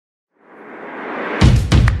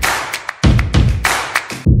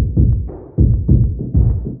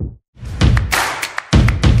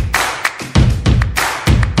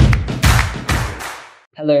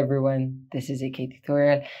Hello everyone, this is AK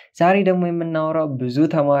tutorial. ዛሬ ደግሞ የምናወራው ብዙ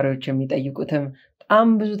ተማሪዎች የሚጠይቁትም በጣም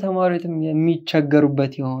ብዙ ተማሪዎችም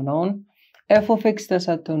የሚቸገሩበት የሆነውን f of x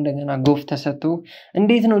ተሰጥቶ እንደገና ጎፍ ተሰጥቶ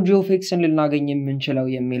እንዴት ነው g of x ልናገኝ የምንችለው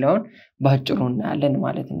የሚለውን ባጭሩ እናያለን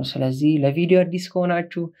ማለት ነው። ስለዚህ ለቪዲዮ አዲስ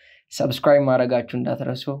ከሆናችሁ ሰብስክራይብ ማድረጋችሁ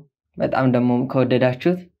እንዳትረሱ፣ በጣም ደግሞ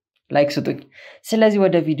ከወደዳችሁት ላይክ ስጡኝ። ስለዚህ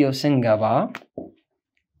ወደ ቪዲዮ ስንገባ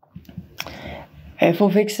f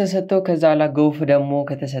of x ተሰጥቶ ከዛ ላ ጎፍ ደግሞ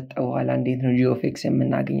ከተሰጠው በኋላ እንዴት ነው g of x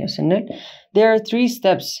የምናገኘው ስንል there are 3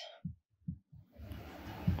 steps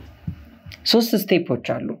ሶስት ስቴፖች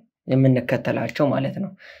አሉ የምንከተላቸው ማለት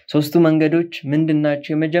ነው። ሶስቱ መንገዶች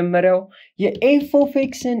ምንድናቸው? የመጀመሪያው የf of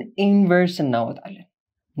x ን ኢንቨርስ እናወጣለን።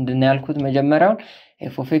 ምንድነው ያልኩት? መጀመሪያው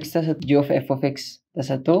f of x ተሰጥቶ g of f of x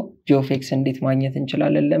ተሰጥቶ g of x እንዴት ማግኘት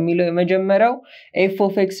እንችላለን ለሚለው የመጀመሪያው f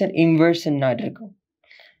of x ን ኢንቨርስ እናድርገው።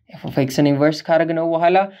 f of x ን ኢንቨርስ ካደረግነው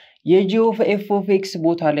በኋላ የg of f of x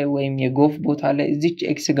ቦታ ላይ ወይም የጎፍ ቦታ ላይ እዚች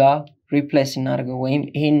x ጋር ሪፕሌስ እናድርገው ወይም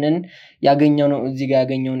ይሄንን ያገኘነው እዚህ ጋር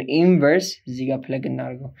ያገኘውን ኢንቨርስ እዚህ ጋር ፕለግ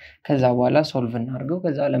እናድርገው። ከዛ በኋላ ሶልቭ እናድርገው።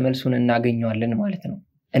 ከዛ ለመልሱን እናገኘዋለን ማለት ነው።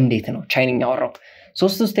 እንዴት ነው ቻይኒንግ ያወራው?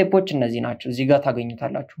 ሶስቱ ስቴፖች እነዚህ ናቸው። እዚህ ጋር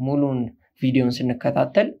ታገኙታላችሁ። ሙሉን ቪዲዮን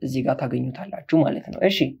ስንከታተል እዚህ ጋር ታገኙታላችሁ ማለት ነው።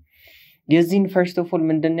 እሺ የዚህን ፈርስት ኦፍ ኦል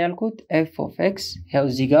ምንድነው ያልኩት? f of x ያው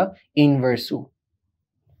እዚህ ጋር ኢንቨርሱ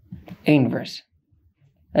inverse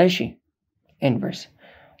እሺ inverse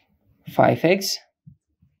 5x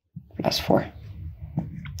plus 4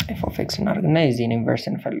 f of x እናርግና የዚህን ኢንቨርስ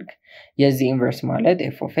እንፈልግ። የዚህ ኢንቨርስ ማለት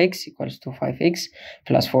f of x equals to 5x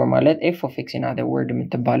plus 4 ማለት f of x in other word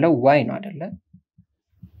የምትባለው y ነው አይደለ?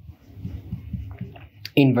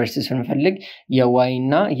 ኢንቨርስ ስንፈልግ የy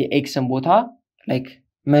እና የx ን ቦታ ላይክ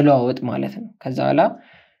መለዋወጥ ማለት ነው። ከዛ በኋላ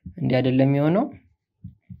እንዲህ አይደለም የሚሆነው።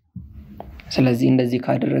 ስለዚህ እንደዚህ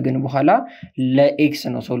ካደረግን በኋላ ለx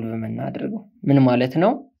ነው ሶልቭ የምናደርገው። ምን ማለት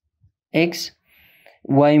ነው? x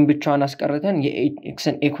y ብቻዋን አስቀርተን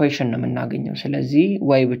የxን ኢኩዌሽን ነው የምናገኘው። ስለዚህ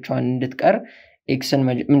y ብቻዋን እንድትቀር xን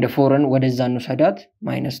እንደ 4ን ወደዛ እንውሰዳት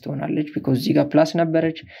ማይነስ ትሆናለች because እዚህ ጋር ፕላስ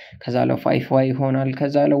ነበረች። ከዛ ለ 5y ይሆናል።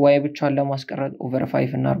 ከዛ ለ y ብቻዋን ለማስቀረት ኦቨር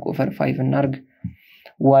 5 እናርግ ኦቨር 5 እናርግ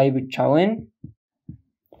y ብቻውን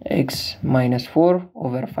x - 4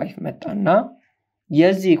 ኦቨር 5 መጣና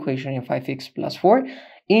የዚህ ኢኩዌሽን 5x plus 4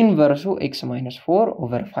 ኢንቨርሱ x - 4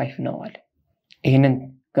 over 5 ነው አለ። ይሄንን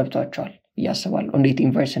ገብቷችኋል ያስባለሁ። እንዴት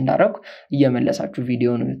ኢንቨርስ እንዳደረኩ እየመለሳችሁ ቪዲዮ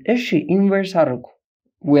ነው። እሺ ኢንቨርስ አደረኩ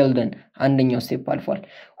well done። አንደኛው ስቴፕ አልፏል።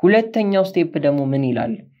 ሁለተኛው ስቴፕ ደግሞ ምን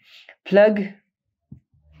ይላል? plug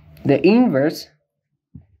the inverse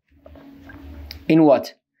in what?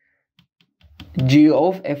 g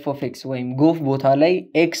of f of x ወይም ጎፍ ቦታ ላይ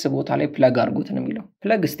x ቦታ ላይ plug አድርጉት ነው የሚለው።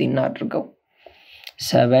 plug እስቲ እናድርገው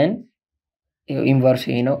 7 ኢንቨርስ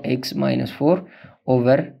ይሄ ነው x - 4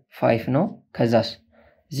 over 5 ነው። ከዛስ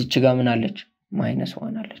እዚች ጋር ምን አለች?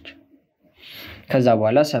 -1 አለች። ከዛ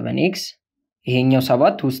በኋላ 7x ይሄኛው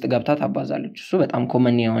 7 ውስጥ ገብታ ታባዛለች። እሱ በጣም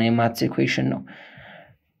ኮመን የሆነ የማትስ ኢኩዌሽን ነው።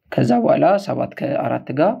 ከዛ በኋላ 7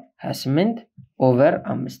 ከ4 ጋር 28 over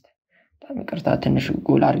 5 በጣም ይቅርታ ትንሽ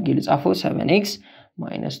ጎል አድርጌ ልጻፈው 7x -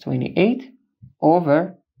 28 over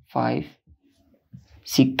 5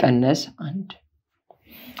 ሲቀነስ 1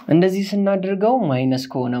 እንደዚህ ስናደርገው ማይነስ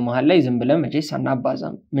ከሆነ መሃል ላይ ዝም ብለን መቼስ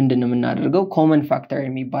አናባዛም። ምንድነው የምናደርገው? ኮመን ፋክተር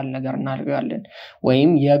የሚባል ነገር እናደርጋለን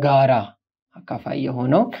ወይም የጋራ አካፋይ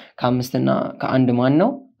የሆነው ከ5 እና ከ1 ማን ነው?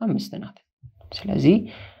 5 ናት። ስለዚህ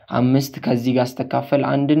 5 ከዚህ ጋር ስተካፈል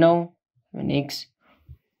 1 ነው x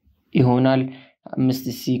ይሆናል። 5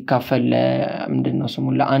 ሲካፈል ምንድነው ስሙ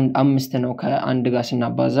ለ1 5 ነው። ከ1 ጋር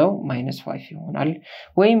ስናባዛው -5 ይሆናል።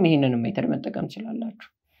 ወይም ይሄንን ሜተድ መጠቀም ትችላላችሁ።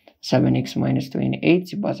 7x - 28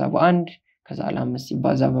 ሲባዛ በ1 ከዛ ለ5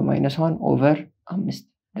 ሲባዛ በ-1 ኦቨር 5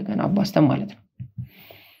 እንደገና አባስተን ማለት ነው።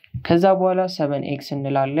 ከዛ በኋላ 7x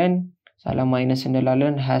እንላለን ሳላ ማይነስ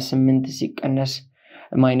እንላለን 28 ሲቀነስ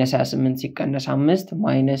 -28 ሲቀነስ 5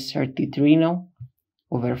 -33 ነው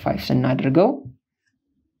ኦቨር 5 ስናደርገው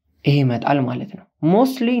ይሄ ይመጣል ማለት ነው።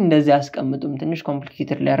 ሞስትሊ እንደዚህ አስቀምጡም። ትንሽ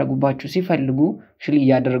ኮምፕሊኬትድ ሊያደርጉባችሁ ሲፈልጉ ሽሊ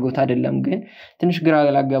ያደረጉት አይደለም ግን ትንሽ ግራ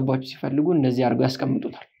ላጋባችሁ ሲፈልጉ እንደዚህ አድርገው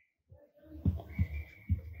ያስቀምጡታል።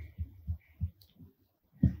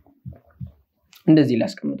 እንደዚህ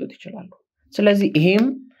ላስቀምጡት ይችላሉ። ስለዚህ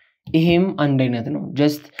ይሄም አንድ አይነት ነው።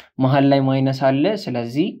 ጀስት መሃል ላይ ማይነስ አለ።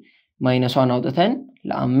 ስለዚህ ማይነሷን አውጥተን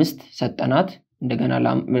ለ5 ሰጠናት። እንደገና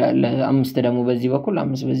ለ5 ደግሞ በዚህ በኩል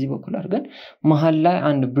 5 በዚህ በኩል አድርገን መሃል ላይ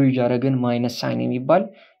አንድ ብሪጅ አደረግን ማይነስ ሳይን የሚባል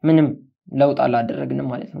ምንም ለውጥ አላደረግንም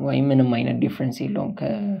ማለት ነው። ወይ ምንም አይነት ዲፈረንስ የለውም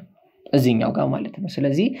ከዚህኛው ጋር ማለት ነው።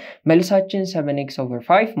 ስለዚህ መልሳችን 7x over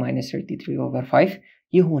 5 - 33 over 5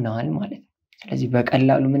 ይሆናል ማለት ነው። ስለዚህ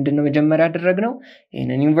በቀላሉ ምንድነው መጀመሪያ ያደረግነው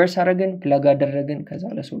ይሄንን ኢንቨርስ አደረግን ፕለግ አደረግን ከዛ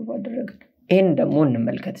ለሶልቭ አደረግን ይሄን ደግሞ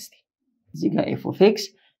እንመልከት እስቲ እዚህ ጋር f of x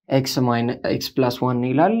x minus x plus 1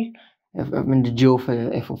 ይላል ምንድ g of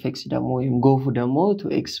f of x ደግሞ ወይም ጎፍ ደግሞ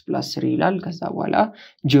 2x plus 3 ይላል ከዛ በኋላ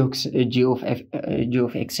g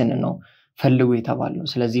of x ነው ፈልጉ የተባለው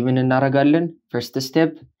ስለዚህ ምን እናደርጋለን ፈርስት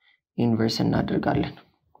ስቴፕ ኢንቨርስ እናደርጋለን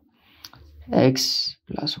x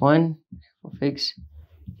plus 1 of x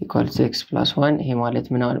equals to x plus 1 ይሄ ማለት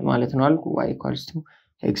ምን ማለት ነው አልኩ y equals to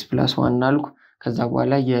x plus 1 አልኩ ከዛ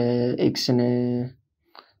በኋላ የx ን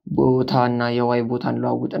ቦታና የy ቦታን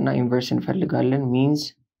ለዋውጥና ኢንቨርስ እንፈልጋለን means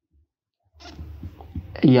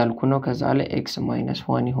ያልኩ ነው ከዛ ላይ x -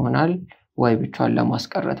 1 ይሆናል y ብቻውን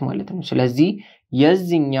ለማስቀረት ማለት ነው ስለዚህ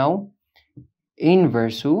የዚህኛው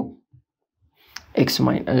ኢንቨርሱ x -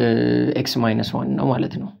 1 ነው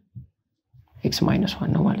ማለት ነው x -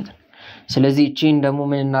 1 ነው ማለት ነው ስለዚህ እቺን ደግሞ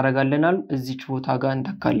ምን እናደርጋለናል እዚች ቦታ ጋር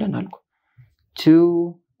እንተካለን አልኩ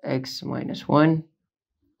 2x - 1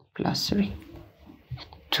 plus 3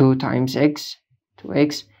 2 times x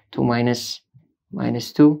 2x 2 minus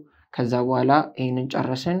 2 ከዛ በኋላ ይሄንን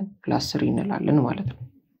ጨረሰን plus 3 እንላለን ማለት ነው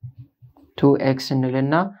 2x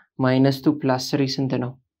እንልና -2 plus 3 ስንት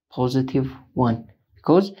ነው positive 1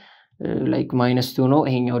 because like -2 ነው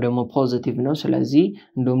ይሄኛው ደግሞ positive ነው ስለዚህ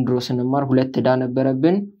እንደውም ድሮ ስንማር ሁለት ዳ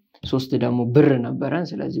ነበረብን ሶስት ደግሞ ብር ነበረን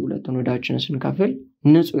ስለዚህ ሁለቱን ወዳችንን ስንከፍል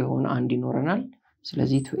ንጹህ የሆነ አንድ ይኖረናል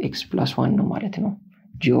ስለዚህ 2x plus 1 ነው ማለት ነው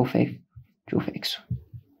g of x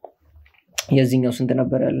የዚህኛው ስንት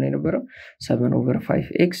ነበር ያለው የነበረው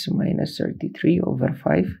 7/5x minus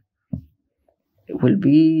 33/5 will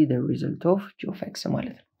be the result of g of x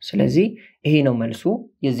ማለት ነው ስለዚህ ይሄ ነው መልሱ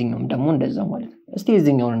የዚህኛውም ደግሞ እንደዛ ማለት ነው እስቲ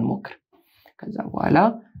የዚህኛውን እንሞክር ከዛ በኋላ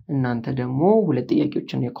እናንተ ደግሞ ሁለት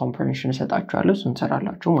ጥያቄዎችን የኮምፕሬንሽን ሰጣችኋለሁ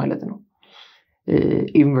እንሰራላችሁ ማለት ነው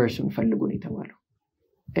ኢንቨርሱን ፈልጉ ነው የተባለው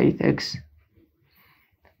 8x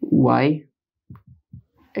y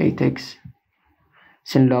 8x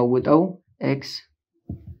ስንለዋውጠው x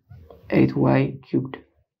 8y cubed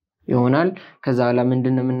ይሆናል ከዛ በኋላ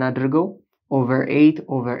ምንድነው የምናደርገው over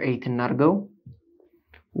 8 እናርገው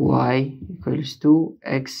y equals to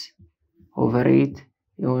x over 8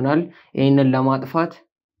 ይሆናል ይሄንን ለማጥፋት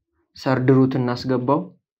ሰርድ ሩት እናስገባው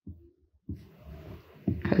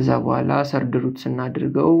ከዛ በኋላ ሰርድ ሩት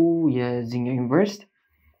ስናደርገው የዚህኛው ኢንቨርስ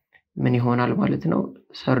ምን ይሆናል ማለት ነው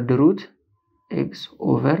ሰርድ ሩት x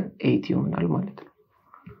over 8 ይሆናል ማለት ነው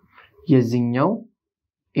የዚህኛው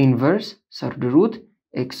ኢንቨርስ ሰርድ ሩት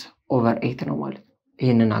x over 8 ነው ማለት ነው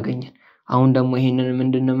ይሄንን አገኘን አሁን ደግሞ ይሄንን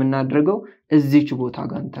ምንድነው የምናደርገው እዚች ቦታ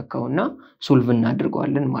ጋር እንተካውና ሶልቭ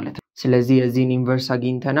እናደርጋለን ማለት ነው ስለዚህ የዚህን ኢንቨርስ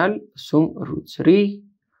አግኝተናል እሱም √3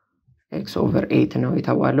 x over 8 ነው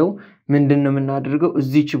የተባለው ምንድነው የምናደርገው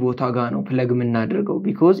እዚች ቦታ ጋር ነው ፕለግ የምናደርገው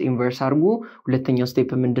because ኢንቨርስ አድርጉ ሁለተኛው ስቴፕ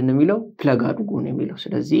ምንድነው የሚለው ፕለግ አድርጉ ነው የሚለው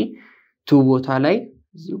ስለዚህ 2 ቦታ ላይ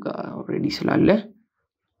እዚሁ ጋር ኦሬዲ ስላለ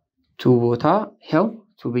 2 ቦታ ይሄው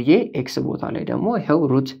 2 ብዬ x ቦታ ላይ ደግሞ ይሄው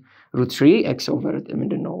 √3 x over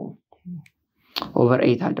ምንድነው over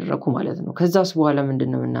 8 አደረኩ ማለት ነው ከዛስ በኋላ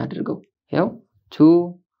ምንድነው የምናደርገው ይሄው 2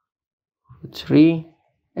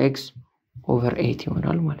 3x over 8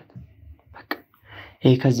 ይሆናል ማለት ነው በቃ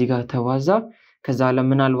ይሄ ከዚህ ጋር ተዋዛ ከዛ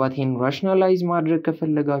ለምናልባት ይሄን ራሽናላይዝ ማድረግ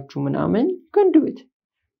ከፈለጋችሁ ምናምን ገንድብት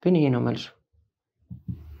ግን ይሄ ነው መልሱ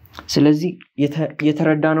ስለዚህ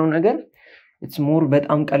የተረዳነው ነገር it's more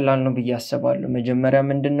በጣም ቀላል ነው በያስባለሁ መጀመሪያ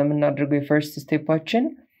ምንድነው የምናደርገው የፈርስት ስቴፓችን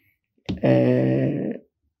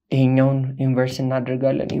ይሄኛውን ኢንቨርስ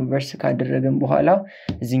እናደርጋለን ኢንቨርስ ካደረግን በኋላ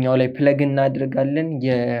እዚህኛው ላይ ፕለግ እናደርጋለን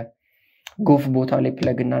የጎፍ ቦታ ላይ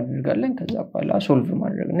ፕለግ እናደርጋለን ከዛ በኋላ ሶልቭ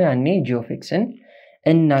ማድረግ ነው ያኔ g of x ን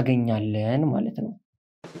እናገኛለን ማለት ነው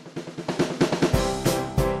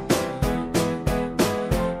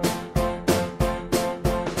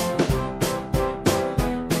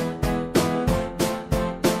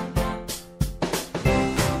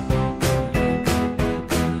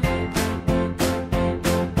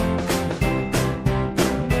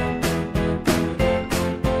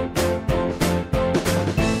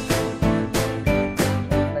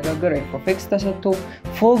f of x ተሰጥቶ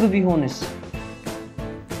ፎግ ቢሆንስ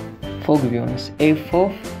f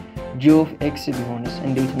of g of x ቢሆንስ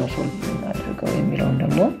እንዴት ነው ሶልቭ እናደርገው የሚለውን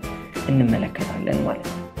ደግሞ እንመለከታለን ማለት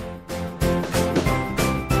ነው